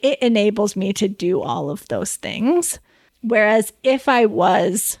it enables me to do all of those things. Whereas if I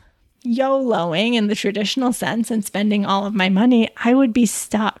was YOLOing in the traditional sense and spending all of my money, I would be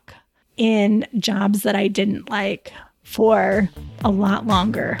stuck in jobs that I didn't like for a lot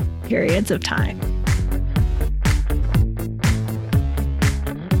longer periods of time.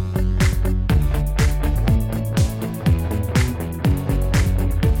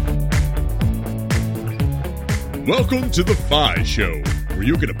 Welcome to The Fi Show, where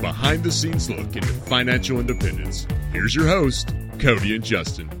you'll get a behind-the-scenes look into financial independence. Here's your host, Cody and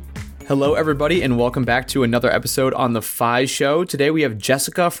Justin. Hello, everybody, and welcome back to another episode on The Fi Show. Today we have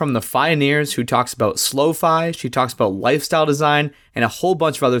Jessica from the Fioneers, who talks about slow fi, she talks about lifestyle design, and a whole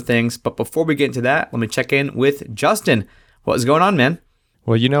bunch of other things. But before we get into that, let me check in with Justin. What is going on, man?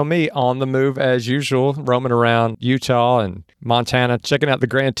 Well, you know me, on the move as usual, roaming around Utah and Montana, checking out the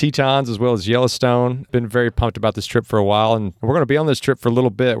Grand Tetons as well as Yellowstone. Been very pumped about this trip for a while, and we're going to be on this trip for a little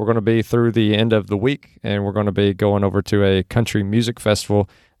bit. We're going to be through the end of the week, and we're going to be going over to a country music festival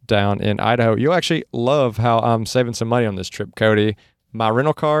down in Idaho. You'll actually love how I'm saving some money on this trip, Cody. My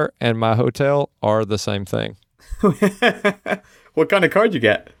rental car and my hotel are the same thing. What kind of car did you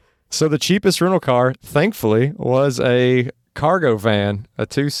get? So the cheapest rental car, thankfully, was a cargo van, a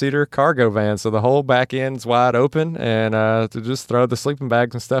 2-seater cargo van. So the whole back end's wide open, and to just throw the sleeping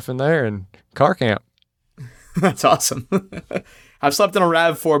bags and stuff in there and car camp. That's awesome. I've slept in a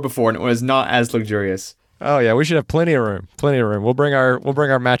RAV4 before, and it was not as luxurious. Oh yeah, we should have plenty of room. Plenty of room. We'll bring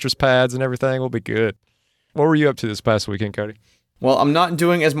our mattress pads and everything. We'll be good. What were you up to this past weekend, Cody? Well, I'm not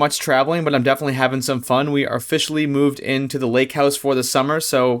doing as much traveling, but I'm definitely having some fun. We are officially moved into the lake house for the summer,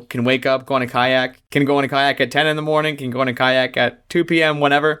 so can wake up, go on a kayak, can go on a kayak at 10 in the morning, can go on a kayak at 2 p.m.,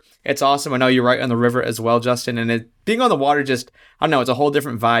 whenever. It's awesome. I know you're right on the river as well, Justin, and being on the water just, I don't know, it's a whole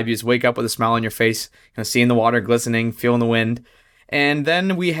different vibe. You just wake up with a smile on your face, seeing the water glistening, feeling the wind. And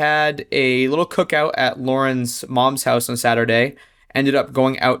then we had a little cookout at Lauren's mom's house on Saturday. Ended up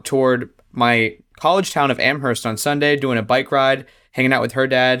going out toward my college town of Amherst on Sunday, doing a bike ride, hanging out with her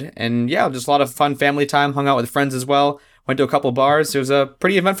dad. And yeah, just a lot of fun family time, hung out with friends as well. Went to a couple bars. It was a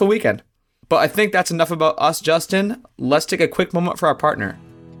pretty eventful weekend. But I think that's enough about us, Justin. Let's take a quick moment for our partner.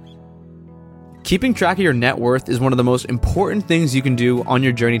 Keeping track of your net worth is one of the most important things you can do on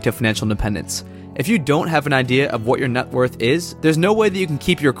your journey to financial independence. If you don't have an idea of what your net worth is, there's no way that you can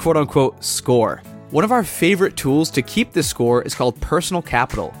keep your quote-unquote score. One of our favorite tools to keep this score is called Personal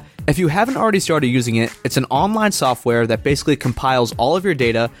Capital. If you haven't already started using it, it's an online software that basically compiles all of your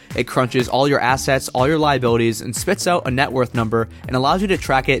data, it crunches all your assets, all your liabilities, and spits out a net worth number and allows you to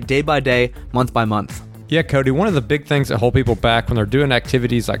track it day by day, month by month. Yeah, Cody, one of the big things that hold people back when they're doing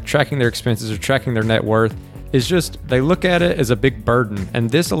activities like tracking their expenses or tracking their net worth is just they look at it as a big burden, and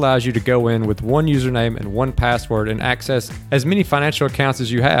this allows you to go in with one username and one password and access as many financial accounts as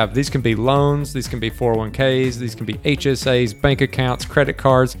you have. These can be loans, these can be 401ks, these can be HSAs, bank accounts, credit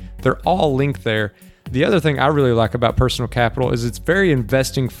cards. They're all linked there. The other thing I really like about Personal Capital is it's very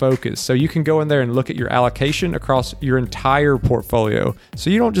investing focused. So you can go in there and look at your allocation across your entire portfolio. So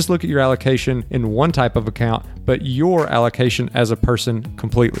you don't just look at your allocation in one type of account, but your allocation as a person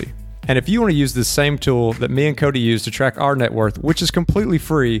completely. And if you want to use the same tool that me and Cody use to track our net worth, which is completely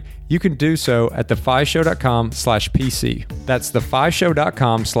free, you can do so at thefishow.com/PC. That's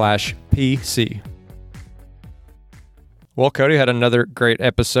thefishow.com/PC. Well, Cody had another great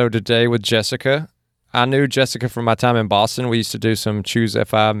episode today with Jessica. I knew Jessica from my time in Boston. We used to do some Choose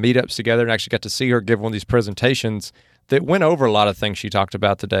FI meetups together and actually got to see her give one of these presentations that went over a lot of things she talked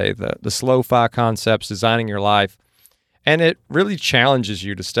about today, the slow fi concepts, designing your life. And it really challenges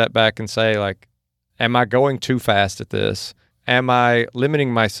you to step back and say, like, am I going too fast at this? Am I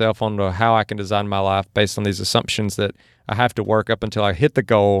limiting myself on how I can design my life based on these assumptions that I have to work up until I hit the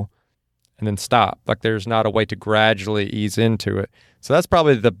goal and then stop? Like, there's not a way to gradually ease into it. So that's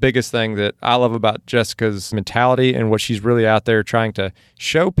probably the biggest thing that I love about Jessica's mentality and what she's really out there trying to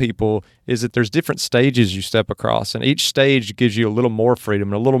show people is that there's different stages you step across, and each stage gives you a little more freedom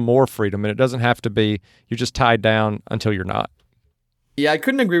and a little more freedom, and it doesn't have to be you're just tied down until you're not. Yeah, I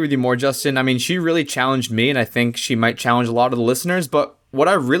couldn't agree with you more, Justin. I mean, she really challenged me, and I think she might challenge a lot of the listeners, but what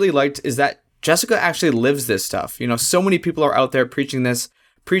I really liked is that Jessica actually lives this stuff. So many people are out there preaching this,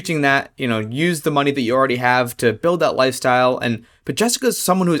 preaching that, use the money that you already have to build that lifestyle. But Jessica is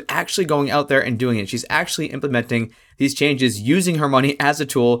someone who is actually going out there and doing it. She's actually implementing these changes, using her money as a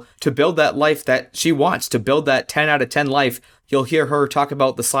tool to build that life that she wants, to build that 10 out of 10 life. You'll hear her talk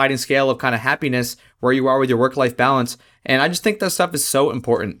about the sliding scale of kind of happiness, where you are with your work-life balance. And I just think that stuff is so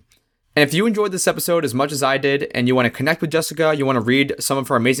important. And if you enjoyed this episode as much as I did, and you want to connect with Jessica, you want to read some of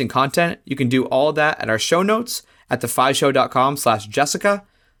her amazing content, you can do all of that at our show notes at thefishow.com/Jessica.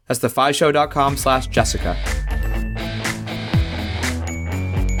 That's thefishow.com/Jessica.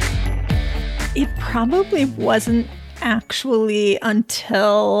 It probably wasn't actually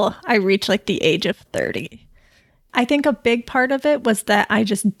until I reached like the age of 30. I think a big part of it was that I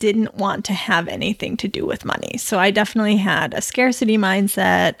just didn't want to have anything to do with money. So I definitely had a scarcity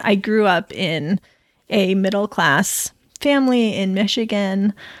mindset. I grew up in a middle-class family in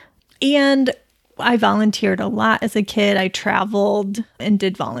Michigan, and I volunteered a lot as a kid. I traveled and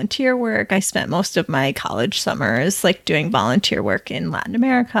did volunteer work. I spent most of my college summers like doing volunteer work in Latin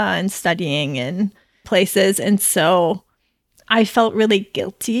America and studying in places. And so I felt really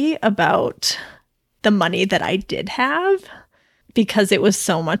guilty about the money that I did have because it was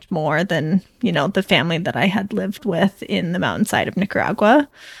so much more than, the family that I had lived with in the mountainside of Nicaragua.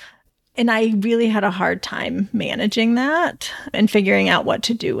 And I really had a hard time managing that and figuring out what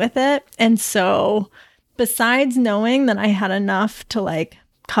to do with it. And so besides knowing that I had enough to like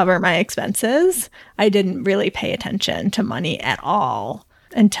cover my expenses, I didn't really pay attention to money at all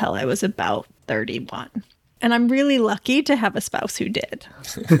until I was about 31. And I'm really lucky to have a spouse who did.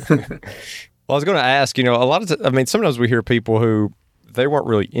 Well, I was going to ask, a lot of sometimes we hear people who they weren't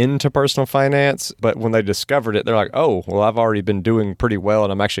really into personal finance, but when they discovered it, they're like, oh, well, I've already been doing pretty well,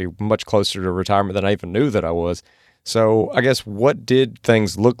 and I'm actually much closer to retirement than I even knew that I was. So I guess what did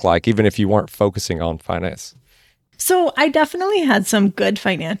things look like, even if you weren't focusing on finance? So I definitely had some good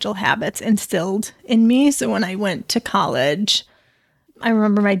financial habits instilled in me. So when I went to college, I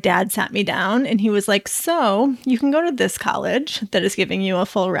remember my dad sat me down and he was like, so you can go to this college that is giving you a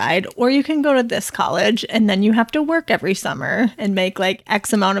full ride, or you can go to this college and then you have to work every summer and make like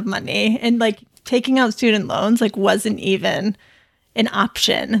X amount of money. And like taking out student loans like wasn't even an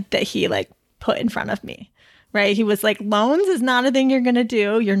option that he like put in front of me, right? He was like, loans is not a thing you're going to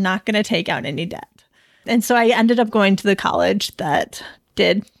do. You're not going to take out any debt. And so I ended up going to the college that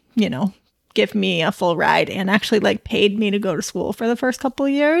did, give me a full ride and actually like paid me to go to school for the first couple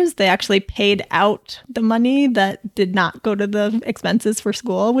of years. They actually paid out the money that did not go to the expenses for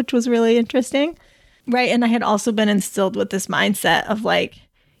school, which was really interesting. Right. And I had also been instilled with this mindset of like,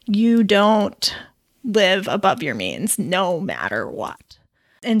 you don't live above your means no matter what.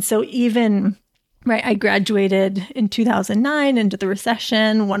 And so even, right, I graduated in 2009 into the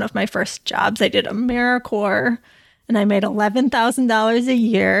recession. One of my first jobs, I did AmeriCorps. And I made $11,000 a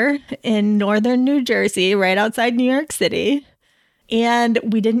year in northern New Jersey, right outside New York City. And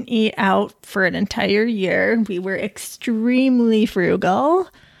we didn't eat out for an entire year. We were extremely frugal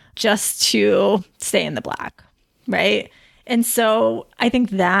just to stay in the black, right? And so I think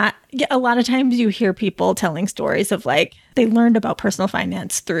that a lot of times you hear people telling stories of like they learned about personal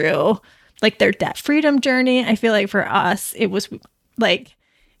finance through like their debt freedom journey. I feel like for us, it was like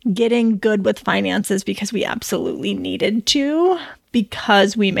getting good with finances because we absolutely needed to,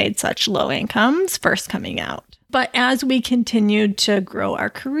 because we made such low incomes first coming out. But as we continued to grow our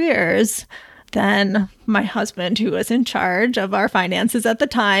careers, then my husband, who was in charge of our finances at the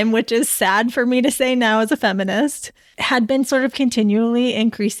time, which is sad for me to say now as a feminist, had been sort of continually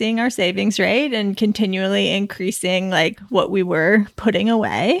increasing our savings rate and continually increasing like what we were putting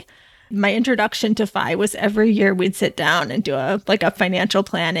away. My introduction to FI was every year we'd sit down and do a financial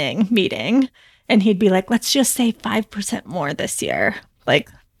planning meeting. And he'd be like, let's just say 5% more this year. Like,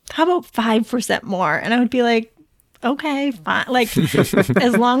 how about 5% more? And I would be like, okay, fine. Like,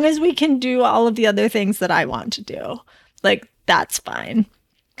 as long as we can do all of the other things that I want to do, like, that's fine.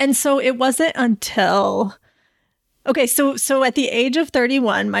 And so it wasn't until, so at the age of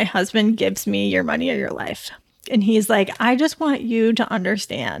 31, my husband gives me your money or your life. And he's like, I just want you to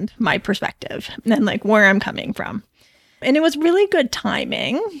understand my perspective and like where I'm coming from. And it was really good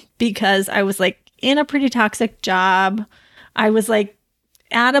timing because I was like in a pretty toxic job. I was like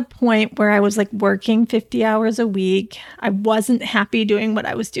at a point where I was like working 50 hours a week. I wasn't happy doing what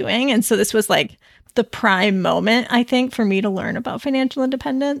I was doing. And so this was like the prime moment, I think, for me to learn about financial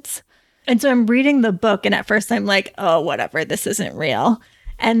independence. And so I'm reading the book and at first I'm like, oh, whatever, this isn't real.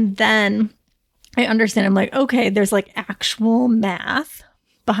 And then I understand. I'm like, okay, there's like actual math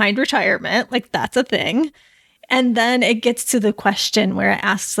behind retirement. Like that's a thing. And then it gets to the question where it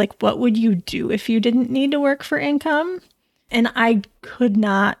asks like, what would you do if you didn't need to work for income? And I could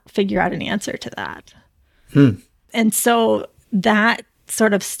not figure out an answer to that. And so that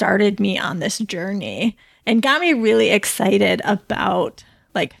sort of started me on this journey and got me really excited about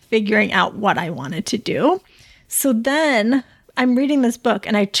like figuring out what I wanted to do. So then I'm reading this book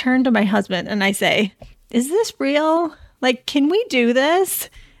and I turn to my husband and I say, is this real? Like, can we do this?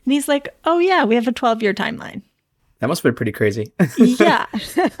 And he's like, oh yeah, we have a 12-year timeline. That must have been pretty crazy. Yeah.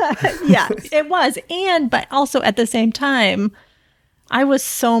 Yeah, it was. But also at the same time, I was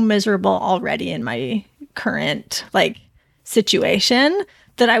so miserable already in my current situation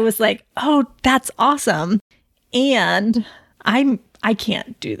that I was like, oh, that's awesome. And I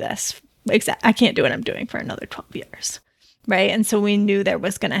can't do this. I can't do what I'm doing for another 12 years. Right. And so we knew there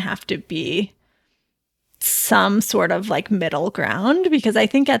was going to have to be some sort of middle ground, because I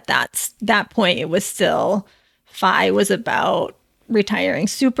think at that point it was still, FI was about retiring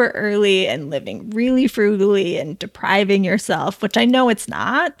super early and living really frugally and depriving yourself, which I know it's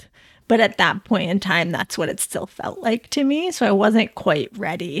not. But at that point in time, that's what it still felt like to me. So I wasn't quite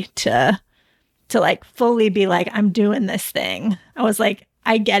ready to fully be like, I'm doing this thing. I was like,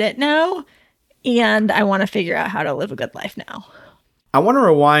 I get it now. And I want to figure out how to live a good life now. I want to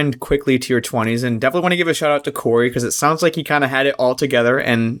rewind quickly to your 20s and definitely want to give a shout out to Corey, because it sounds like he kind of had it all together.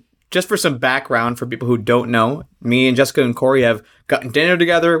 And just for some background for people who don't know, me and Jessica and Corey have gotten dinner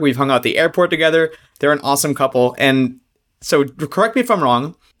together. We've hung out at the airport together. They're an awesome couple. And so correct me if I'm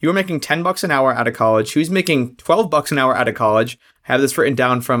wrong. You were making $10 an hour out of college. She was making $12 an hour out of college. I have this written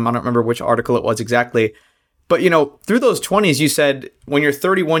down from, I don't remember which article it was exactly. But, through those 20s, you said when you're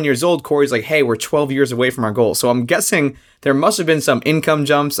 31 years old, Corey's like, hey, we're 12 years away from our goal. So I'm guessing there must have been some income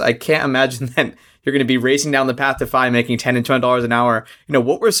jumps. I can't imagine that you're going to be racing down the path to FI making $10 and $20 an hour.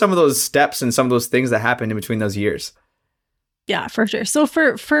 What were some of those steps and some of those things that happened in between those years? Yeah, for sure. So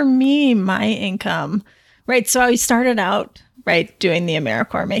for me, my income, right? So I started out, right, doing the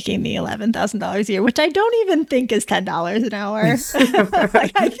AmeriCorps, making the $11,000 a year, which I don't even think is $10 an hour.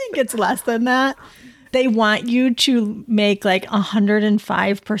 I think it's less than that. They want you to make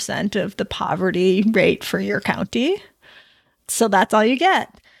 105% of the poverty rate for your county. So that's all you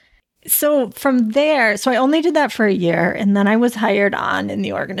get. So from there, I only did that for a year. And then I was hired on in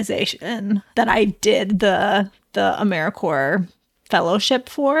the organization that I did the AmeriCorps fellowship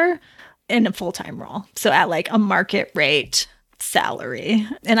for in a full-time role. So at a market rate salary.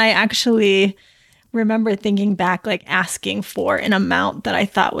 And I actually remember thinking back, asking for an amount that I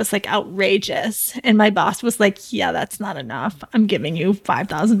thought was outrageous. And my boss was like, yeah, that's not enough. I'm giving you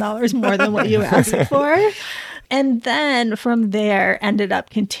 $5,000 more than what you asked for. And then from there, ended up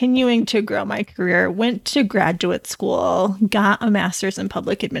continuing to grow my career, went to graduate school, got a master's in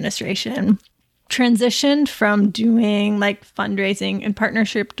public administration, transitioned from doing fundraising and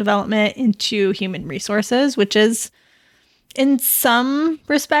partnership development into human resources, which is in some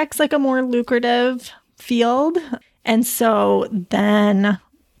respects a more lucrative field. And so then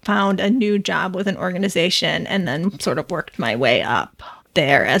found a new job with an organization and then sort of worked my way up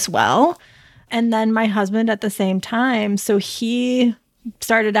there as well. And then my husband at the same time, so he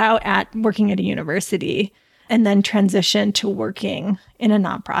started out at working at a university and then transitioned to working in a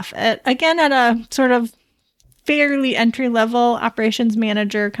nonprofit, again at a sort of fairly entry-level operations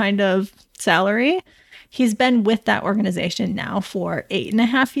manager kind of salary. He's been with that organization now for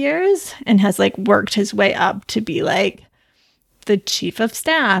 8.5 years and has worked his way up to be the chief of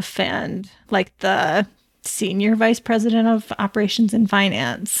staff and the senior vice president of operations and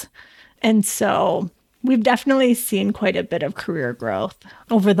finance. And so we've definitely seen quite a bit of career growth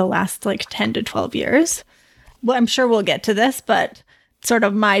over the last 10 to 12 years. Well, I'm sure we'll get to this, but sort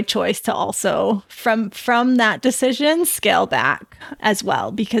of my choice to also from that decision scale back as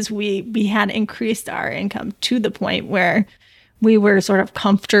well, because we had increased our income to the point where we were sort of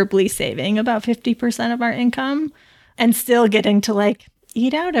comfortably saving about 50% of our income and still getting to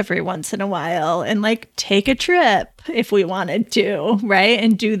eat out every once in a while and take a trip if we wanted to, right?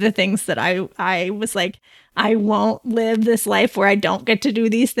 And do the things that I was I won't live this life where I don't get to do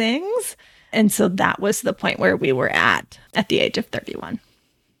these things. And so that was the point where we were at the age of 31.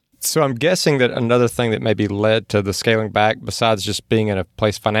 So I'm guessing that another thing that maybe led to the scaling back, besides just being in a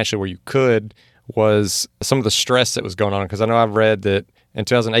place financially where you could, was some of the stress that was going on. Because I know I've read that in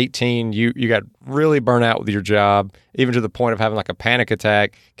 2018, you got really burnt out with your job, even to the point of having a panic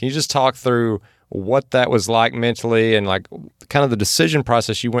attack. Can you just talk through what that was like mentally and kind of the decision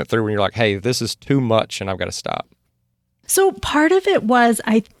process you went through when you're like, hey, this is too much and I've got to stop? So part of it was,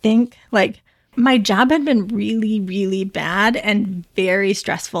 I think, my job had been really, really bad and very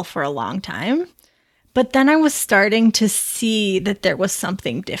stressful for a long time. But then I was starting to see that there was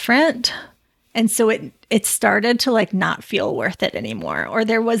something different. And so it started to not feel worth it anymore. Or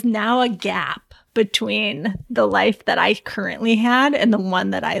there was now a gap between the life that I currently had and the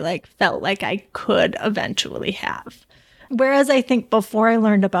one that I felt like I could eventually have. Whereas I think before I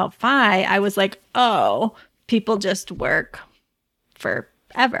learned about FI, I was like, oh, people just work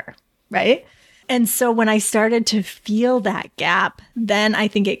forever, right? And so when I started to feel that gap, then I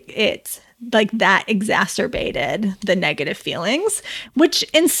think it's that exacerbated the negative feelings, which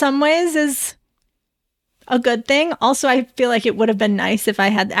in some ways is a good thing. Also, I feel like it would have been nice if I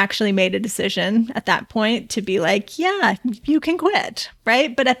had actually made a decision at that point to be like, yeah, you can quit,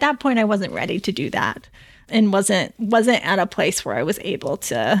 right? But at that point, I wasn't ready to do that and wasn't at a place where I was able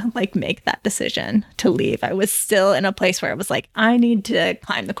to like make that decision to leave. I was still in a place where I was like, I need to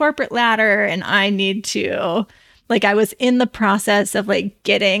climb the corporate ladder and I need to, like, I was in the process of like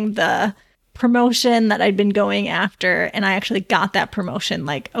getting the promotion that I'd been going after. And I actually got that promotion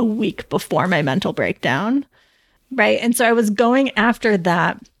like a week before my mental breakdown. Right. And so I was going after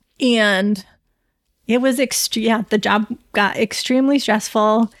that. And it was the job got extremely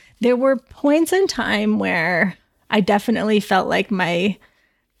stressful. There were points in time where I definitely felt like my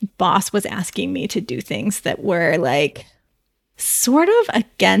boss was asking me to do things that were like sort of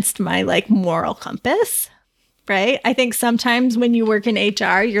against my like moral compass. Right. I think sometimes when you work in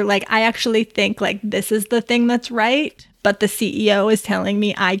HR, you're like, I actually think like this is the thing that's right. But the CEO is telling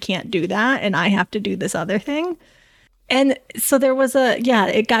me I can't do that and I have to do this other thing. And so there was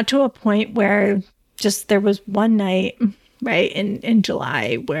it got to a point where just there was one night, right, in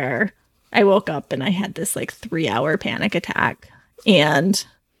July where I woke up and I had this like 3-hour panic attack and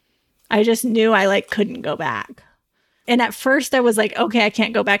I just knew I like couldn't go back. And at first I was like, okay, I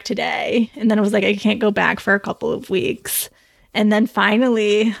can't go back today. And then I was like, I can't go back for a couple of weeks. And then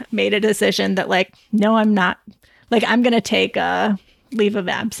finally made a decision that like, no, I'm not, like, I'm going to take a leave of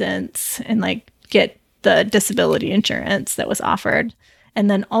absence and like get the disability insurance that was offered. And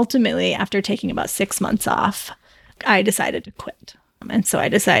then ultimately, after taking about 6 months off, I decided to quit. And so I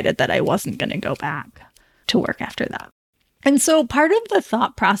decided that I wasn't going to go back to work after that. And so part of the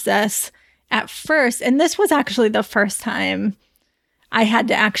thought process at first, and this was actually the first time I had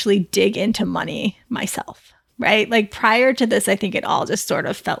to actually dig into money myself, right? Like prior to this, I think it all just sort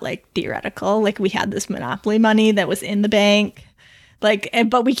of felt like theoretical. Like we had this monopoly money that was in the bank, like,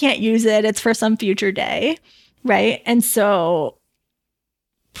 but we can't use it. It's for some future day, right? And so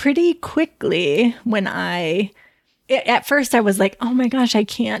pretty quickly at first I was like, oh my gosh, I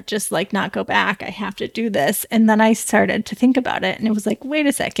can't just like not go back. I have to do this. And then I started to think about it and it was like, wait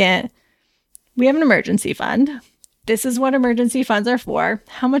a second, we have an emergency fund. This is what emergency funds are for.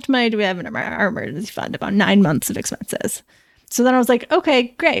 How much money do we have in our emergency fund? About 9 months of expenses. So then I was like,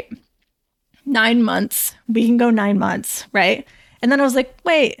 okay, great. 9 months. We can go 9 months, right? And then I was like,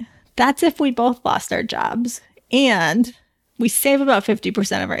 wait, that's if we both lost our jobs and we save about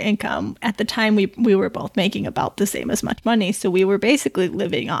 50% of our income. At the time, we were both making about the same as much money. So we were basically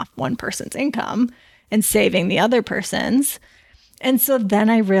living off one person's income and saving the other person's. And so then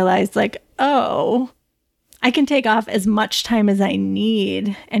I realized like, oh, I can take off as much time as I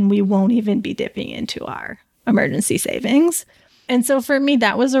need and we won't even be dipping into our emergency savings. And so for me,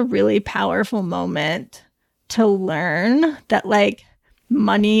 that was a really powerful moment to learn that like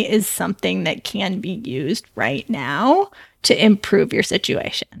money is something that can be used right now to improve your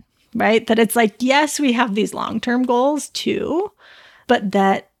situation, right? That it's like, yes, we have these long-term goals too, but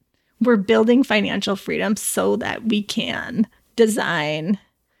that we're building financial freedom so that we can design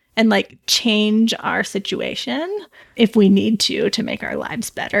and like change our situation if we need to make our lives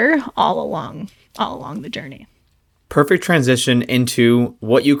better all along the journey. Perfect transition into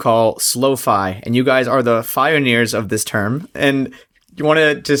what you call slow-fi. And you guys are the Fioneers of this term. And you want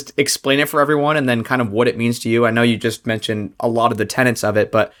to just explain it for everyone and then kind of what it means to you? I know you just mentioned a lot of the tenets of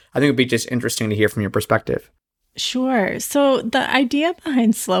it, but I think it'd be just interesting to hear from your perspective. Sure. So the idea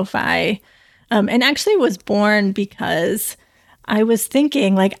behind slow-fi, and actually was born because I was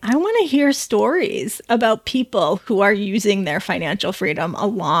thinking like, I want to hear stories about people who are using their financial freedom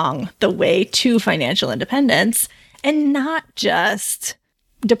along the way to financial independence and not just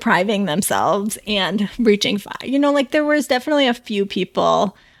depriving themselves and reaching FI. You know, like there was definitely a few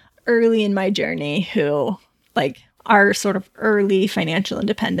people early in my journey who like are sort of early financial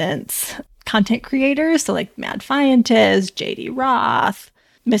independence content creators. So like Mad Fientist, JD Roth,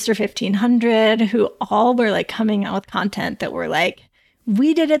 Mr. 1500, who all were like coming out with content that were like,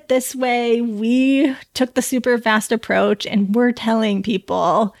 we did it this way. We took the super fast approach and we're telling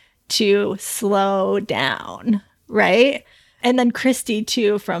people to slow down, right? And then Christy,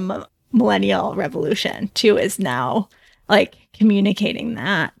 too, from Millennial Revolution, too, is now like communicating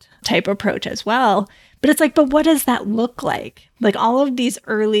that type approach as well. But it's like, but what does that look like? Like all of these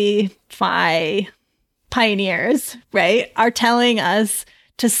early FI pioneers, right, are telling us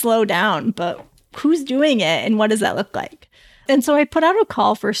to slow down, but who's doing it and what does that look like? And so I put out a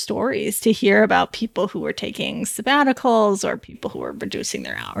call for stories to hear about people who were taking sabbaticals or people who were reducing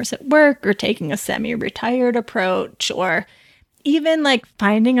their hours at work or taking a semi-retired approach or even like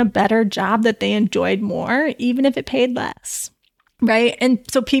finding a better job that they enjoyed more, even if it paid less, right? And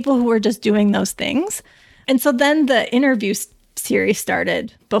so people who were just doing those things. And so then the interview series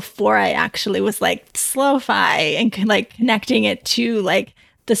started before I actually was like slow-fi and like connecting it to like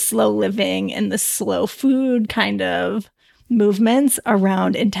the slow living and the slow food kind of movements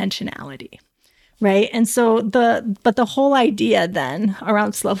around intentionality. Right. And so the whole idea then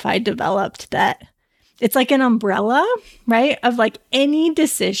around slow-fi developed that it's like an umbrella, right, of like any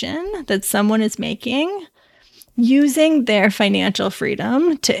decision that someone is making using their financial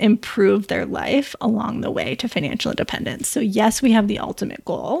freedom to improve their life along the way to financial independence. So yes, we have the ultimate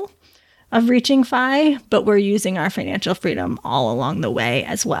goal of reaching FI, but we're using our financial freedom all along the way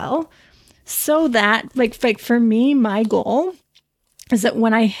as well. So that like for me, my goal is that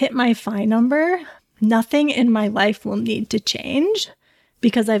when I hit my FI number, nothing in my life will need to change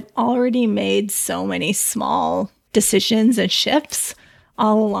because I've already made so many small decisions and shifts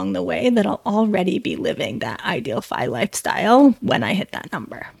all along the way that I'll already be living that ideal FI lifestyle when I hit that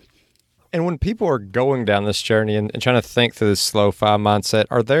number. And when people are going down this journey and trying to think through this slow FI mindset,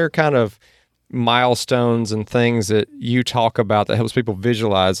 are there kind of milestones and things that you talk about that helps people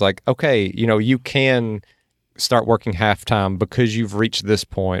visualize like, okay, you know, you can start working half-time because you've reached this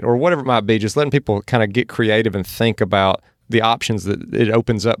point or whatever it might be, just letting people kind of get creative and think about the options that it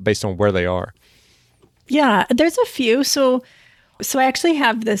opens up based on where they are? Yeah, there's a few. So I actually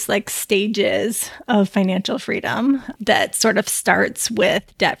have this like stages of financial freedom that sort of starts with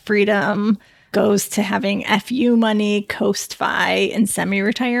debt freedom, goes to having FU money, coast-fi, and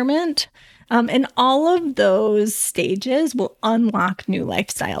semi-retirement. And all of those stages will unlock new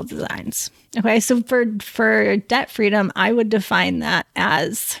lifestyle designs. Okay, so for debt freedom, I would define that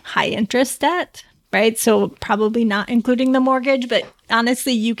as high interest debt, right? So probably not including the mortgage, but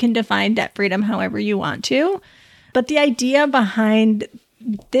honestly, you can define debt freedom however you want to. But the idea behind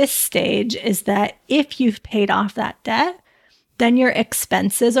this stage is that if you've paid off that debt, then your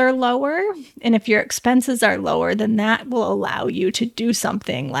expenses are lower. And if your expenses are lower, then that will allow you to do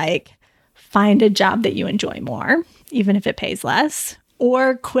something like find a job that you enjoy more, even if it pays less,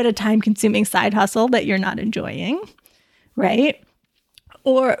 or quit a time-consuming side hustle that you're not enjoying, right?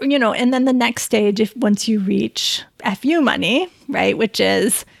 Or, you know, and then the next stage, once you reach FU money, right, which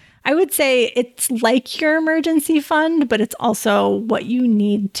is, I would say it's like your emergency fund, but it's also what you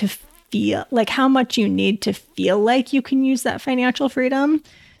need to feel, like how much you need to feel like you can use that financial freedom.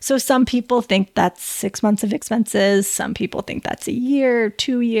 So some people think that's 6 months of expenses. Some people think that's a year,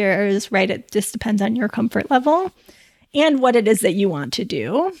 2 years, right? It just depends on your comfort level and what it is that you want to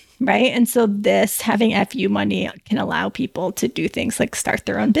do, right? And so this having FU money can allow people to do things like start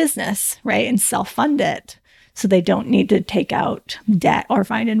their own business, right? And self-fund it. So they don't need to take out debt or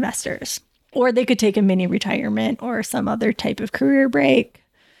find investors. Or they could take a mini retirement or some other type of career break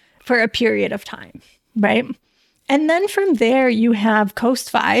for a period of time, right? And then from there, you have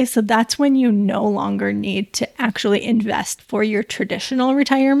coast-fi. So that's when you no longer need to actually invest for your traditional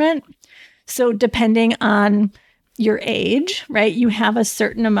retirement. So depending on your age, right, you have a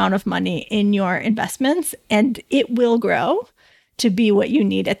certain amount of money in your investments and it will grow to be what you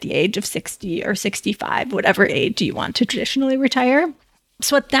need at the age of 60 or 65, whatever age you want to traditionally retire.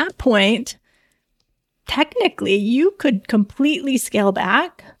 So at that point, technically, you could completely scale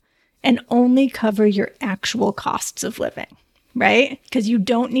back and only cover your actual costs of living, right? Because you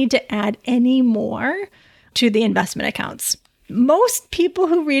don't need to add any more to the investment accounts. Most people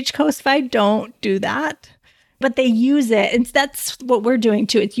who reach coast-fi don't do that, but they use it. And that's what we're doing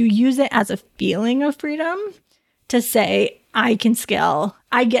too. It's you use it as a feeling of freedom to say, I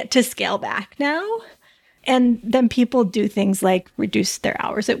get to scale back now. And then people do things like reduce their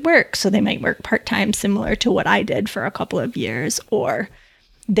hours at work. So they might work part-time, similar to what I did for a couple of years, or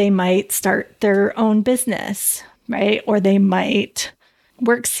they might start their own business, right? Or they might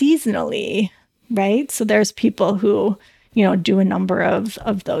work seasonally, right? So there's people who, you know, do a number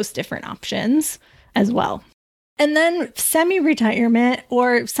of those different options as well. And then semi-retirement,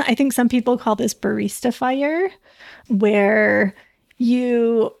 or I think some people call this barista fire, where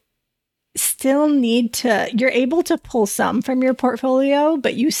you still need to, you're able to pull some from your portfolio,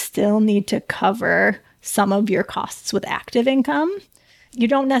 but you still need to cover some of your costs with active income. You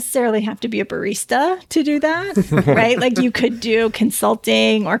don't necessarily have to be a barista to do that, right? Like you could do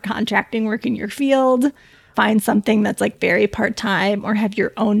consulting or contracting work in your field, find something that's like very part-time, or have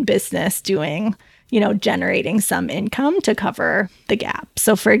your own business doing, you know, generating some income to cover the gap.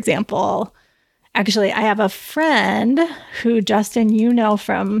 So for example, actually, I have a friend who, Justin, you know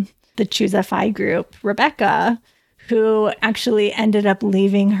from the Choose FI group, Rebecca, who actually ended up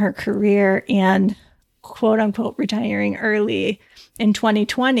leaving her career and quote unquote retiring early in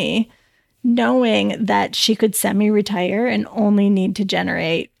 2020, knowing that she could semi-retire and only need to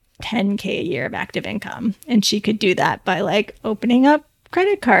generate 10K a year of active income. And she could do that by like opening up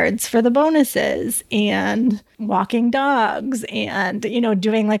credit cards for the bonuses and walking dogs and,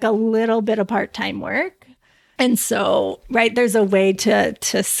 doing like a little bit of part-time work. And so, right, there's a way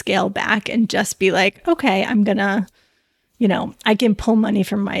to scale back and just be like, okay, I'm going to, I can pull money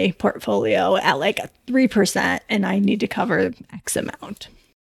from my portfolio at like a 3% and I need to cover X amount.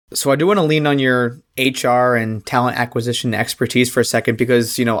 So I do want to lean on your HR and talent acquisition expertise for a second,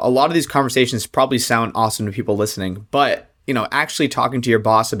 because, a lot of these conversations probably sound awesome to people listening, but, actually talking to your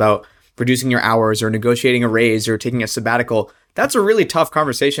boss about reducing your hours or negotiating a raise or taking a sabbatical, that's a really tough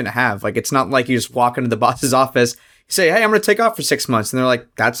conversation to have. Like, it's not like you just walk into the boss's office, you say, hey, I'm going to take off for 6 months. And they're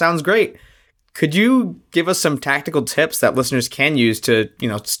like, that sounds great. Could you give us some tactical tips that listeners can use to,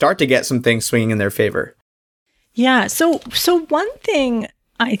 start to get some things swinging in their favor? Yeah. So one thing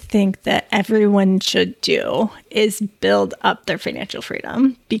I think that everyone should do is build up their financial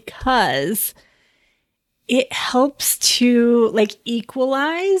freedom, because it helps to like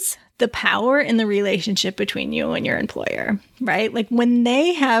equalize the power in the relationship between you and your employer, right? Like when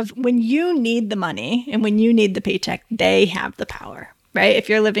you need the money and when you need the paycheck, they have the power, right? If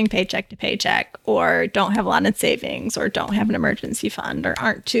you're living paycheck to paycheck or don't have a lot of savings or don't have an emergency fund or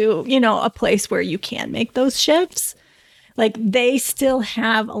aren't to, a place where you can make those shifts, like they still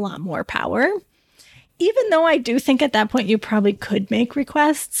have a lot more power. Even though I do think at that point you probably could make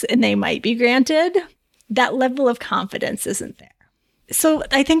requests and they might be granted, that level of confidence isn't there. So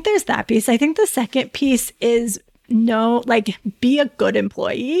I think there's that piece. I think the second piece is be a good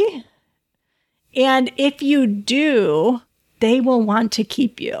employee. And if you do, they will want to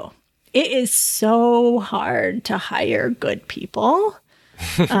keep you. It is so hard to hire good people,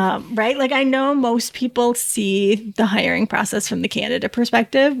 right? Like I know most people see the hiring process from the candidate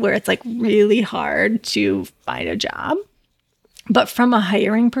perspective, where it's like really hard to find a job. But from a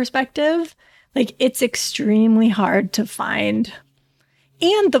hiring perspective, like it's extremely hard to find.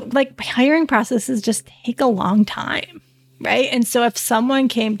 And the hiring processes just take a long time, right? And so if someone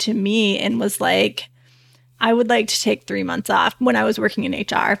came to me and was like, I would like to take 3 months off. When I was working in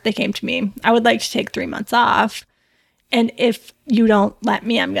HR, they came to me, I would like to take 3 months off. And if you don't let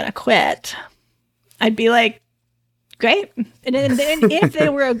me, I'm going to quit. I'd be like, great. And if they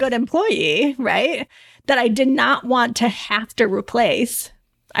were a good employee, right, that I did not want to have to replace,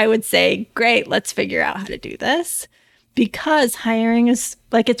 I would say, great, let's figure out how to do this. Because hiring is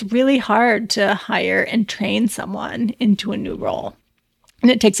it's really hard to hire and train someone into a new role. And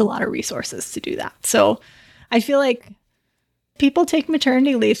it takes a lot of resources to do that. So I feel like people take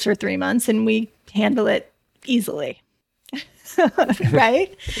maternity leaves for 3 months and we handle it easily.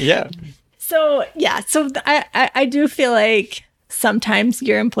 Right? Yeah. So, yeah. So I do feel like sometimes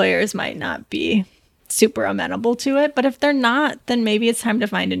your employers might not be super amenable to it. But if they're not, then maybe it's time to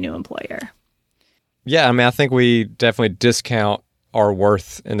find a new employer. Yeah, I mean, I think we definitely discount our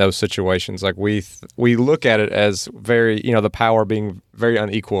worth in those situations. Like we look at it as very, the power being very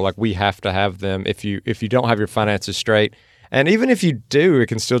unequal. Like we have to have them if you don't have your finances straight. And even if you do, it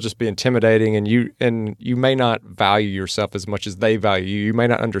can still just be intimidating, and you may not value yourself as much as they value you. You may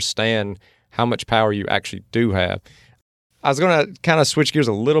not understand how much power you actually do have. I was going to kind of switch gears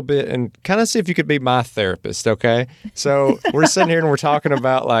a little bit and kind of see if you could be my therapist, okay? So we're sitting here and we're talking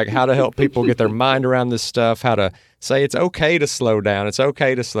about like how to help people get their mind around this stuff, how to say it's okay to slow down. It's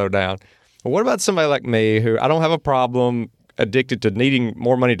okay to slow down. But what about somebody like me who I don't have a problem addicted to needing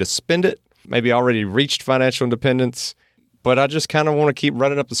more money to spend it, maybe already reached financial independence, but I just kind of want to keep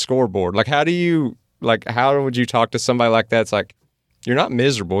running up the scoreboard. Like how would you talk to somebody like that? It's like, you're not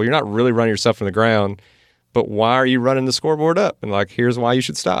miserable. You're not really running yourself in the ground. But why are you running the scoreboard up? And here's why you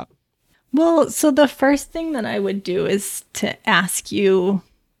should stop. Well, so the first thing that I would do is to ask you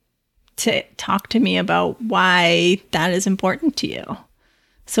to talk to me about why that is important to you.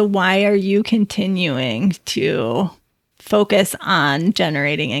 So why are you continuing to focus on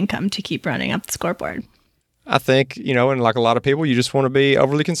generating income to keep running up the scoreboard? I think, and like a lot of people, you just want to be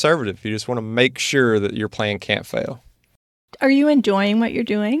overly conservative. You just want to make sure that your plan can't fail. Are you enjoying what you're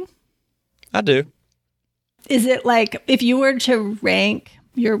doing? I do. Is it like if you were to rank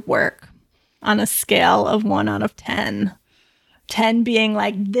your work on a scale of 1 out of 10, 10 being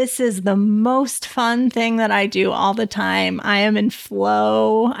like, this is the most fun thing that I do all the time. I am in a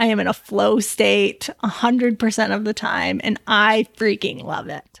flow state 100% of the time, and I freaking love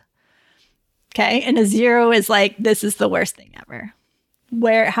it. Okay. And a 0 is like, this is the worst thing ever.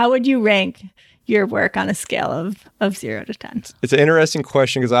 How would you rank your work on a scale of 0 to 10? It's an interesting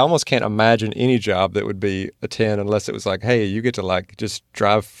question because I almost can't imagine any job that would be a 10 unless it was like, hey, you get to like just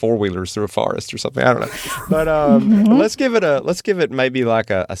drive 4-wheelers through a forest or something. I don't know. But let's give it maybe like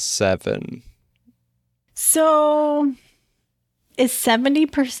a 7. So is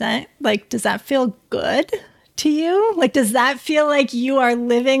 70%, like, does that feel good to you? Like, does that feel like you are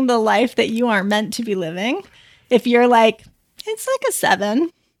living the life that you are meant to be living? If you're like, it's like a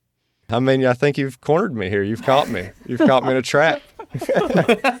 7. I mean, I think you've cornered me here. You've caught me. You've caught me in a trap.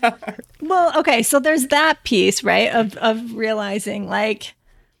 Well, okay. So there's that piece, right? Of realizing, like,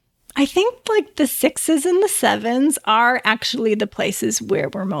 I think like the 6s and the 7s are actually the places where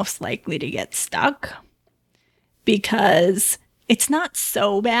we're most likely to get stuck, because it's not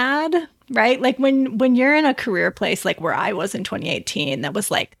so bad, right? Like when you're in a career place like where I was in 2018, that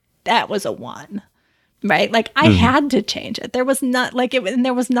was a 1. Right? Like I had to change it. There was not like it, and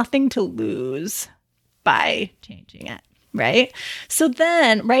there was nothing to lose by changing it. Right? So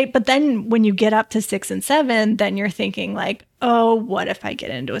then, right? But then when you get up to 6 and 7, then you're thinking like, oh, what if I get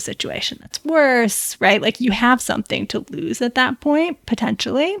into a situation that's worse? Right? Like you have something to lose at that point,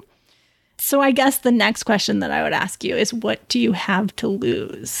 potentially. So I guess the next question that I would ask you is, what do you have to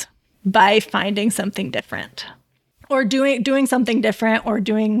lose by finding something different, or doing something different, or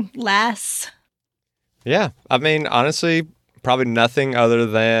doing less? Yeah. I mean, honestly, probably nothing other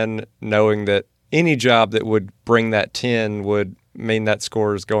than knowing that any job that would bring that 10 would mean that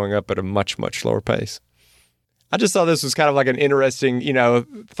score is going up at a much, much slower pace. I just thought this was kind of like an interesting,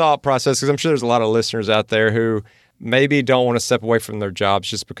 thought process, because I'm sure there's a lot of listeners out there who maybe don't want to step away from their jobs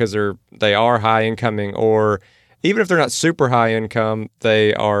just because they are high incoming, or even if they're not super high income,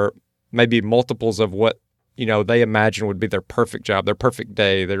 they are maybe multiples of what they imagine would be their perfect job, their perfect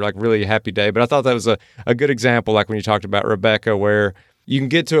day, their like really happy day. But I thought that was a good example, like when you talked about Rebecca, where you can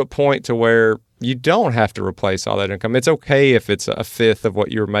get to a point to where you don't have to replace all that income. It's okay if it's a fifth of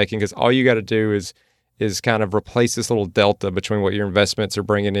what you're making, because all you got to do is kind of replace this little delta between what your investments are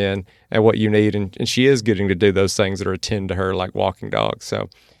bringing in and what you need. And she is getting to do those things that are akin to her, like walking dogs. So,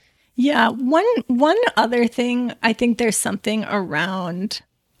 yeah. One other thing, I think there's something around,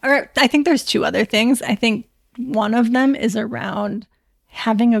 or I think there's 2 other things. I think one of them is around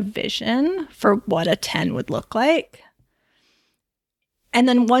having a vision for what a 10 would look like. And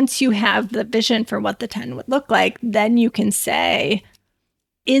then once you have the vision for what the 10 would look like, then you can say,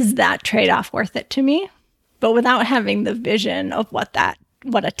 is that trade-off worth it to me? But without having the vision of what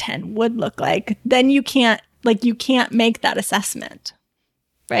a 10 would look like, then you can't make that assessment.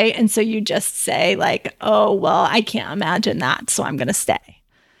 Right? And so you just say like, oh, well, I can't imagine that, so I'm going to stay.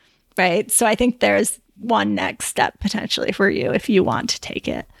 Right? So I think there's one next step potentially for you if you want to take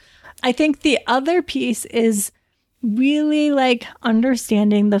it. I think the other piece is really like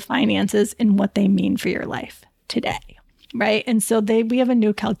understanding the finances and what they mean for your life today, right? And so we have a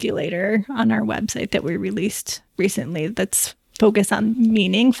new calculator on our website that we released recently that's focused on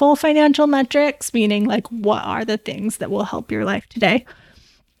meaningful financial metrics, meaning like what are the things that will help your life today.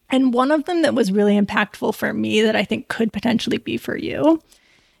 And one of them that was really impactful for me that I think could potentially be for you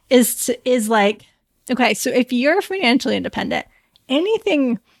is like, okay, so if you're financially independent,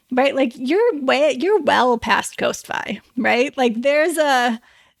 anything, right? Like you're well past Coast Fi, right? Like there's a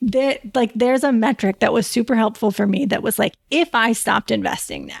metric that was super helpful for me that was like, if I stopped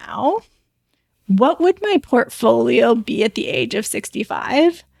investing now, what would my portfolio be at the age of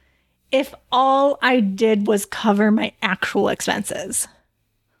 65 if all I did was cover my actual expenses?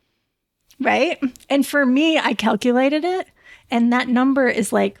 Right? And for me, I calculated it, and that number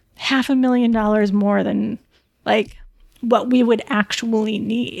is like $500,000 more than like what we would actually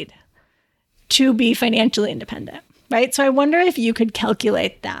need to be financially independent, right? So I wonder if you could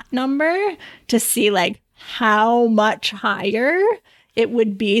calculate that number to see like how much higher it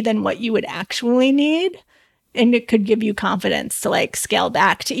would be than what you would actually need. And it could give you confidence to like scale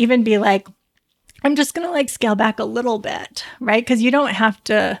back, to even be like, I'm just going to like scale back a little bit, right? Because you don't have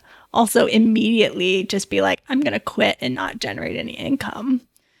to also immediately just be like, I'm going to quit and not generate any income,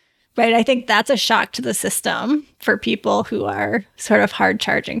 right? I think that's a shock to the system for people who are sort of hard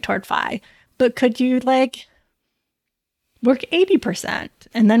charging toward FI. But could you like work 80%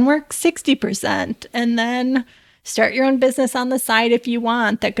 and then work 60% and then start your own business on the side if you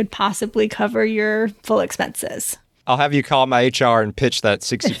want that could possibly cover your full expenses? I'll have you call my HR and pitch that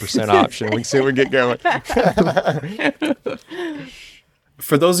 60% option. We can see if we get going.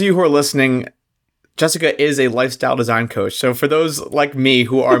 For those of you who are listening, Jessica is a lifestyle design coach. So for those like me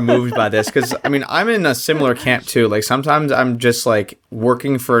who are moved by this, because I mean, I'm in a similar camp too. Like sometimes I'm just like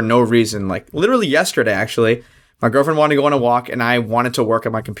working for no reason. Like literally yesterday, actually, My girlfriend wanted to go on a walk, and I wanted to work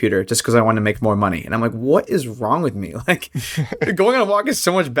at my computer just because I wanted to make more money. And I'm like, what is wrong with me? Like, going on a walk is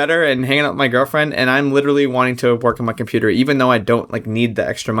so much better and hanging out with my girlfriend, and I'm literally wanting to work on my computer, even though I don't like need the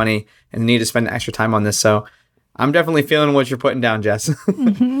extra money and need to spend extra time on this. So I'm definitely feeling what you're putting down, Jess.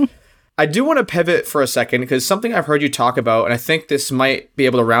 Mm-hmm. I do want to pivot for a second because something I've heard you talk about, and I think this might be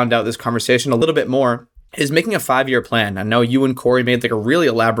able to round out this conversation a little bit more, is making a 5-year plan. I know you and Corey made like a really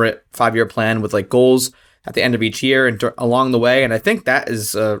elaborate 5-year plan with like goals at the end of each year and along the way. And I think that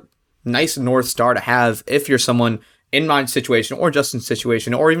is a nice North Star to have if you're someone in my situation or Justin's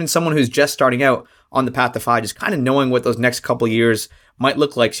situation, or even someone who's just starting out on the path to 5, just kind of knowing what those next couple of years might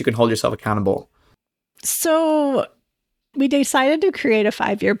look like so you can hold yourself accountable. So we decided to create a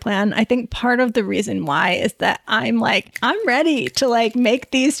 5-year plan. I think part of the reason why is that I'm ready to like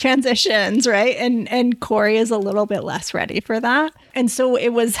make these transitions, right? And Corey is a little bit less ready for that. And so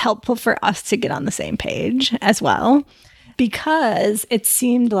it was helpful for us to get on the same page as well, because it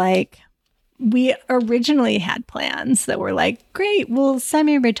seemed like we originally had plans that were like, great, we'll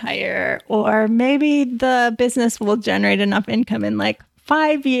semi-retire, or maybe the business will generate enough income in like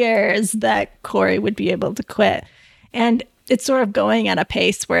 5 years that Corey would be able to quit. And it's sort of going at a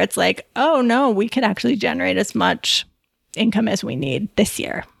pace where it's like, oh no, we could actually generate as much income as we need this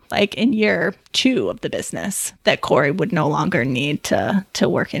year, like in year 2 of the business, that Corey would no longer need to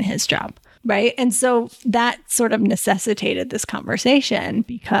work in his job, right? And so that sort of necessitated this conversation,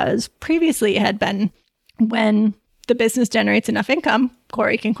 because previously it had been, when the business generates enough income,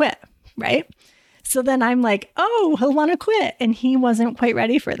 Corey can quit, right? So then I'm like, oh, he'll want to quit. And he wasn't quite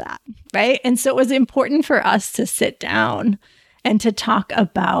ready for that, right? And so it was important for us to sit down and to talk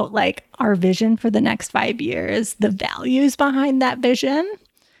about like our vision for the next 5 years, the values behind that vision,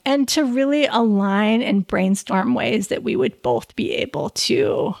 and to really align and brainstorm ways that we would both be able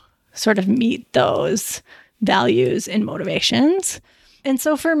to sort of meet those values and motivations. And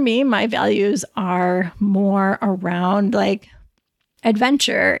so for me, my values are more around like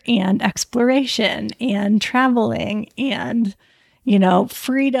adventure and exploration and traveling and, you know,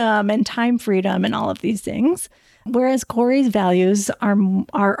 freedom and time freedom and all of these things. Whereas Corey's values are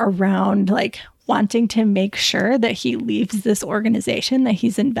around like wanting to make sure that he leaves this organization that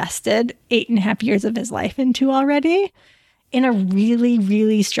he's invested 8.5 years of his life into already in a really,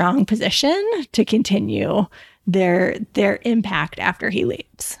 really strong position to continue their impact after he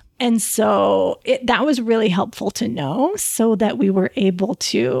leaves. And so that was really helpful to know, so that we were able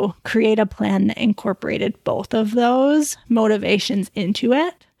to create a plan that incorporated both of those motivations into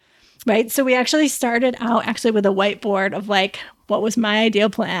it, right? So we actually started out with a whiteboard of like, what was my ideal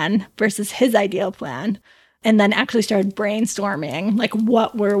plan versus his ideal plan? And then actually started brainstorming, like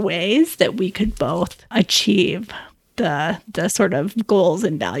what were ways that we could both achieve the sort of goals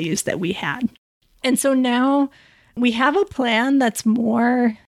and values that we had. And so now we have a plan that's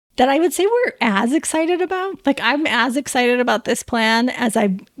more, that I would say we're as excited about. Like I'm as excited about this plan as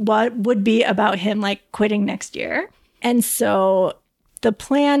I would be about him like quitting next year. And so the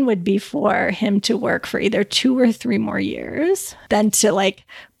plan would be for him to work for either 2 or 3 more years, then to like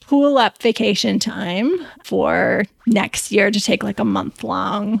pool up vacation time for next year to take like a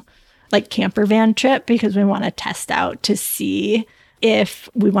month-long like camper van trip, because we want to test out to see if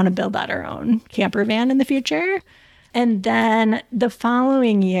we want to build out our own camper van in the future. And then the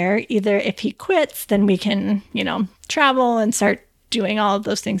following year, either if he quits, then we can, you know, travel and start doing all of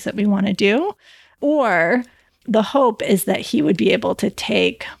those things that we want to do. Or the hope is that he would be able to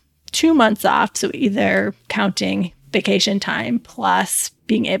take 2 months off. So either counting vacation time plus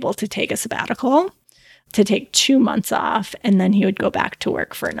being able to take a sabbatical, to take 2 months off, and then he would go back to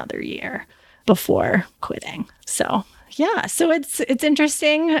work for another year before quitting. So yeah, so it's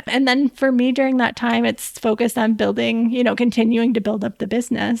interesting. And then for me during that time, it's focused on building, you know, continuing to build up the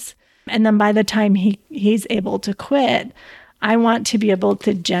business. And then by the time he's able to quit, I want to be able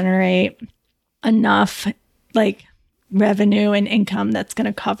to generate enough like revenue and income that's going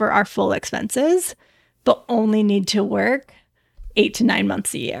to cover our full expenses, but only need to work 8 to 9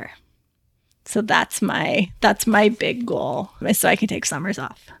 months a year. So that's my big goal, is so I can take summers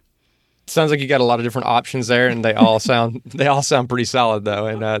off. Sounds like you got a lot of different options there, and they all sound pretty solid though,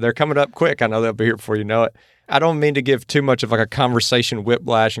 and they're coming up quick. I know they'll be here before you know it. I don't mean to give too much of like a conversation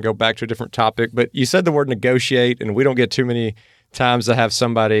whiplash and go back to a different topic, but you said the word negotiate, and we don't get too many times to have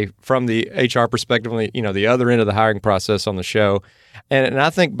somebody from the HR perspective, you know, the other end of the hiring process on the show. And I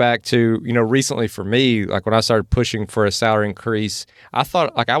think back to, you know, recently for me, like when I started pushing for a salary increase, I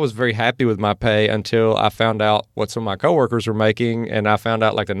thought like I was very happy with my pay until I found out what some of my coworkers were making, and I found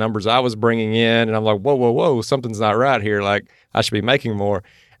out like the numbers I was bringing in, and I'm like, whoa, something's not right here. Like I should be making more,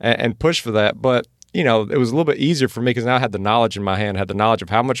 and push for that. But it was a little bit easier for me because now I had the knowledge in my hand, had the knowledge of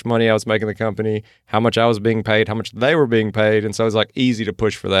how much money I was making the company, how much I was being paid, how much they were being paid. And so it was like easy to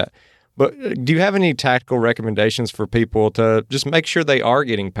push for that. But do you have any tactical recommendations for people to just make sure they are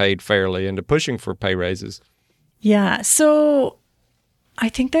getting paid fairly and to pushing for pay raises? Yeah. So I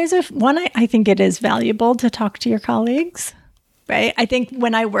think there's I think it is valuable to talk to your colleagues, right? I think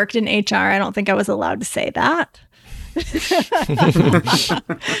when I worked in HR, I don't think I was allowed to say that.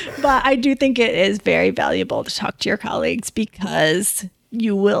 But I do think it is very valuable to talk to your colleagues because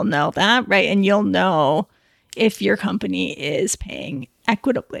you will know that, right? And you'll know if your company is paying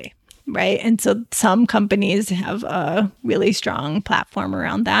equitably, right? And so some companies have a really strong platform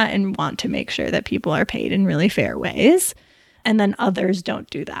around that and want to make sure that people are paid in really fair ways. And then others don't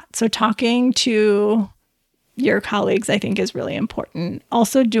do that. So talking to your colleagues, I think, is really important.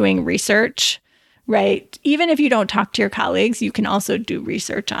 Also doing research, right? Even if you don't talk to your colleagues, you can also do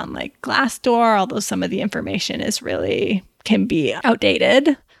research on like Glassdoor, although some of the information can be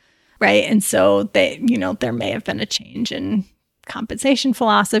outdated, right? And so there may have been a change in compensation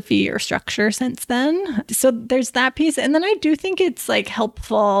philosophy or structure since then. So there's that piece. And then I do think it's like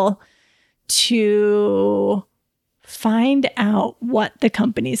helpful to find out what the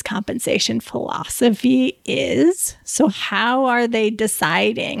company's compensation philosophy is. So how are they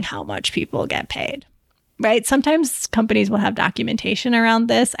deciding how much people get paid, right? Sometimes companies will have documentation around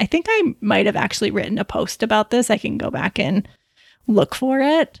this. I think I might have actually written a post about this. I can go back and look for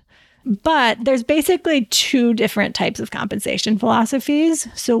it. But there's basically two different types of compensation philosophies.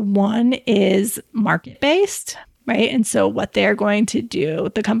 So one is market-based, right? And so what they're going to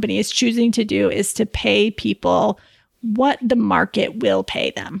do, the company is choosing to do, is to pay people what the market will pay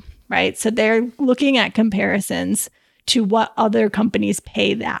them, right? So they're looking at comparisons to what other companies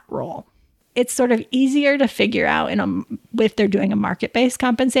pay that role. It's sort of easier to figure out if they're doing a market-based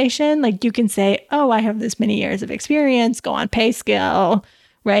compensation. Like you can say, oh, I have this many years of experience, go on pay scale,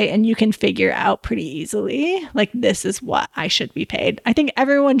 right? And you can figure out pretty easily, like, this is what I should be paid. I think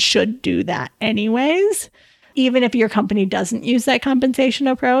everyone should do that anyways, even if your company doesn't use that compensation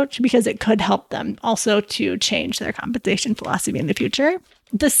approach, because it could help them also to change their compensation philosophy in the future.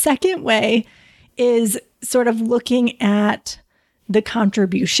 The second way is sort of looking at the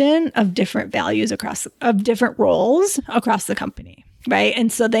contribution of different values of different roles across the company, right? And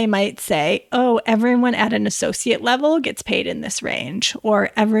so they might say, oh, everyone at an associate level gets paid in this range, or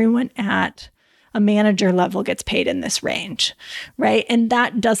everyone at a manager level gets paid in this range, right? And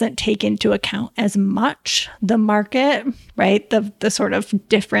that doesn't take into account as much the market, right? The sort of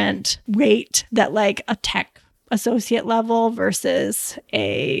different rate that like a tech associate level versus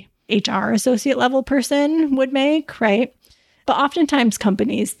a HR associate level person would make, right? But oftentimes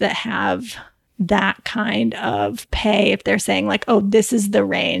companies that have that kind of pay, if they're saying like, oh, this is the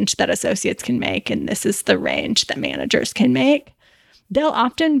range that associates can make and this is the range that managers can make, they'll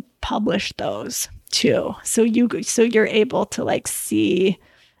often publish those too. So you're able to like see,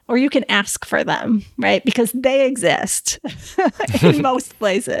 or you can ask for them, right? Because they exist in most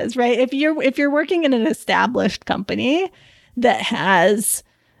places, right? If you're working in an established company that has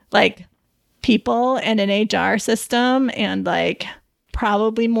like people and an HR system and like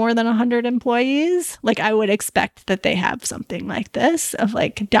probably more than 100 employees, like I would expect that they have something like this of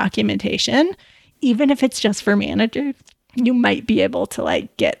like documentation, even if it's just for managers. You might be able to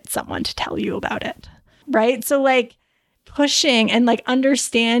like get someone to tell you about it, right? So like pushing and like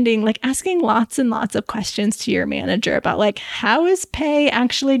understanding, like asking lots and lots of questions to your manager about like, how is pay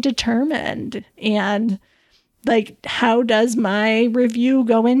actually determined? And like, how does my review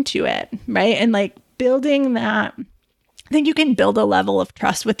go into it, right? And like building that, I think you can build a level of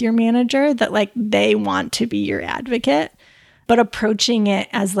trust with your manager that like they want to be your advocate. But approaching it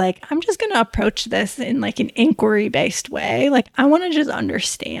as like, I'm just going to approach this in like an inquiry-based way. Like, I want to just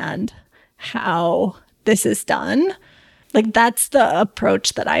understand how this is done. Like, that's the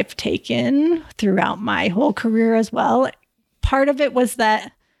approach that I've taken throughout my whole career as well. Part of it was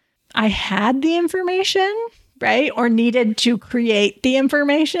that I had the information, right? Or needed to create the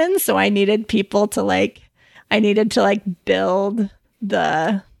information. So I needed people to build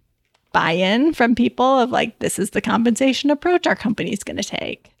the buy-in from people of like, this is the compensation approach our company's going to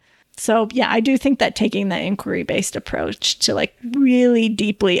take. So yeah, I do think that taking that inquiry-based approach to like really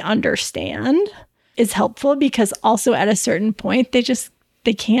deeply understand is helpful, because also at a certain point,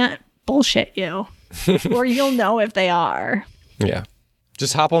 they can't bullshit you or you'll know if they are. Yeah.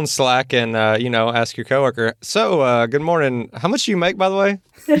 Just hop on Slack and, ask your coworker, so good morning. How much do you make, by the way?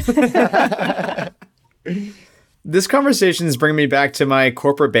 This conversation is bringing me back to my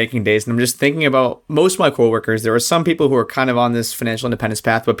corporate banking days, and I'm just thinking about most of my coworkers. There are some people who are kind of on this financial independence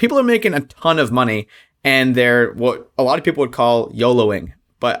path, but people are making a ton of money, and they're what a lot of people would call YOLOing.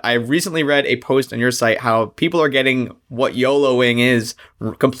 But I recently read a post on your site how people are getting what YOLOing is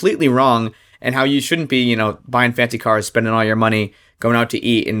completely wrong, and how you shouldn't be, buying fancy cars, spending all your money, going out to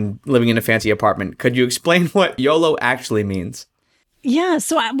eat, and living in a fancy apartment. Could you explain what YOLO actually means? Yeah.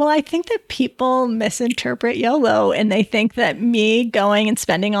 So, I think that people misinterpret YOLO, and they think that me going and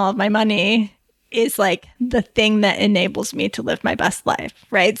spending all of my money is like the thing that enables me to live my best life,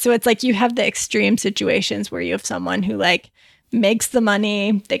 right? So it's like you have the extreme situations where you have someone who like makes the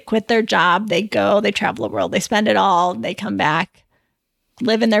money, they quit their job, they go, they travel the world, they spend it all, they come back,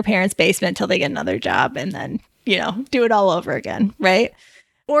 live in their parents' basement till they get another job, and then, do it all over again, right?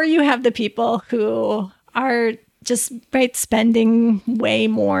 Or you have the people who are just spending way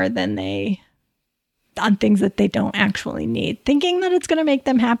more than on things that they don't actually need, thinking that it's going to make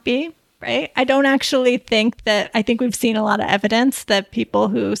them happy, right? I don't actually think that, I think we've seen a lot of evidence that people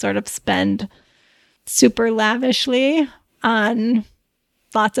who sort of spend super lavishly on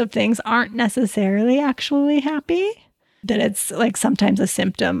lots of things aren't necessarily actually happy, that it's like sometimes a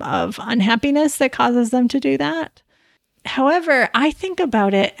symptom of unhappiness that causes them to do that. However, I think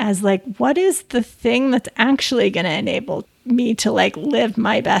about it as like, what is the thing that's actually going to enable me to like live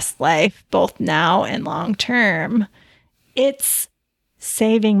my best life, both now and long term? It's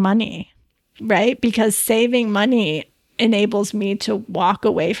saving money, right? Because saving money enables me to walk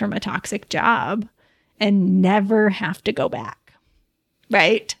away from a toxic job and never have to go back,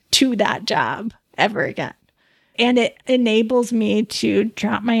 right, to that job ever again. And it enables me to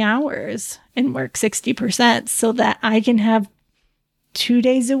drop my hours and work 60% so that I can have 2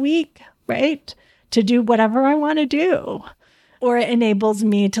 days a week, right, to do whatever I want to do. Or it enables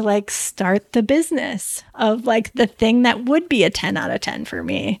me to like start the business of like the thing that would be a 10 out of 10 for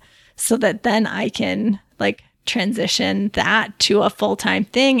me, so that then I can like transition that to a full-time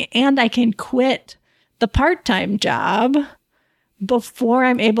thing, and I can quit the part-time job before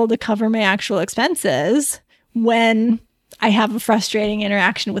I'm able to cover my actual expenses. When I have a frustrating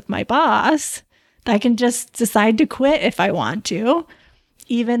interaction with my boss, I can just decide to quit if I want to,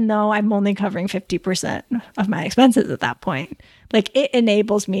 even though I'm only covering 50% of my expenses at that point. Like, it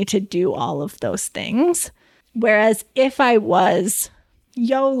enables me to do all of those things. Whereas if I was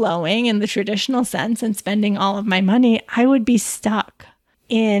YOLOing in the traditional sense and spending all of my money, I would be stuck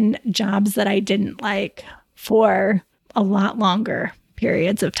in jobs that I didn't like for a lot longer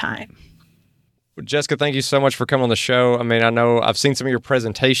periods of time. Jessica, thank you so much for coming on the show. I mean, I know I've seen some of your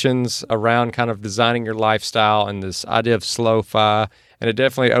presentations around kind of designing your lifestyle and this idea of slow-fi, and it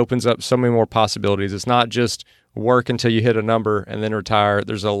definitely opens up so many more possibilities. It's not just work until you hit a number and then retire.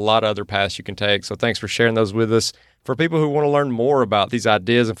 There's a lot of other paths you can take. So thanks for sharing those with us. For people who want to learn more about these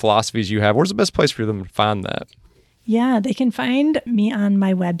ideas and philosophies you have, where's the best place for them to find that? Yeah, they can find me on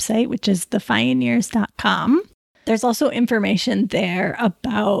my website, which is thefioneers.com. There's also information there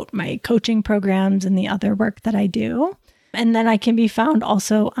about my coaching programs and the other work that I do. And then I can be found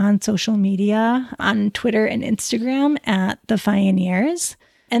also on social media, on Twitter and Instagram at The Fioneers.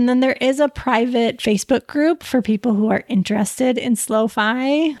 And then there is a private Facebook group for people who are interested in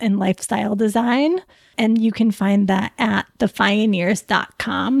slow-fi and lifestyle design. And you can find that at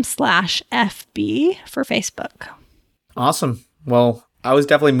thefioneers.com/FB for Facebook. Awesome. Well, I was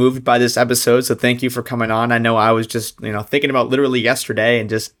definitely moved by this episode, so thank you for coming on. I know I was just, thinking about literally yesterday and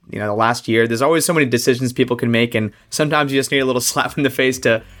just, the last year. There's always so many decisions people can make, and sometimes you just need a little slap in the face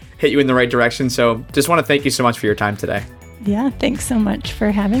to hit you in the right direction. So just want to thank you so much for your time today. Yeah, thanks so much for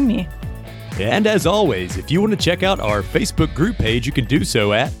having me. And as always, if you want to check out our Facebook group page, you can do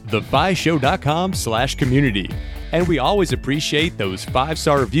so at thefishow.com/community. And we always appreciate those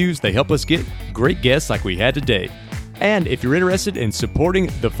 5-star reviews. They help us get great guests like we had today. And if you're interested in supporting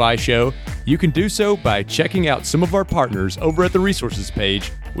The Fi Show, you can do so by checking out some of our partners over at the resources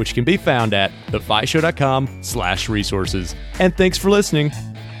page, which can be found at thefishow.com/resources. And thanks for listening.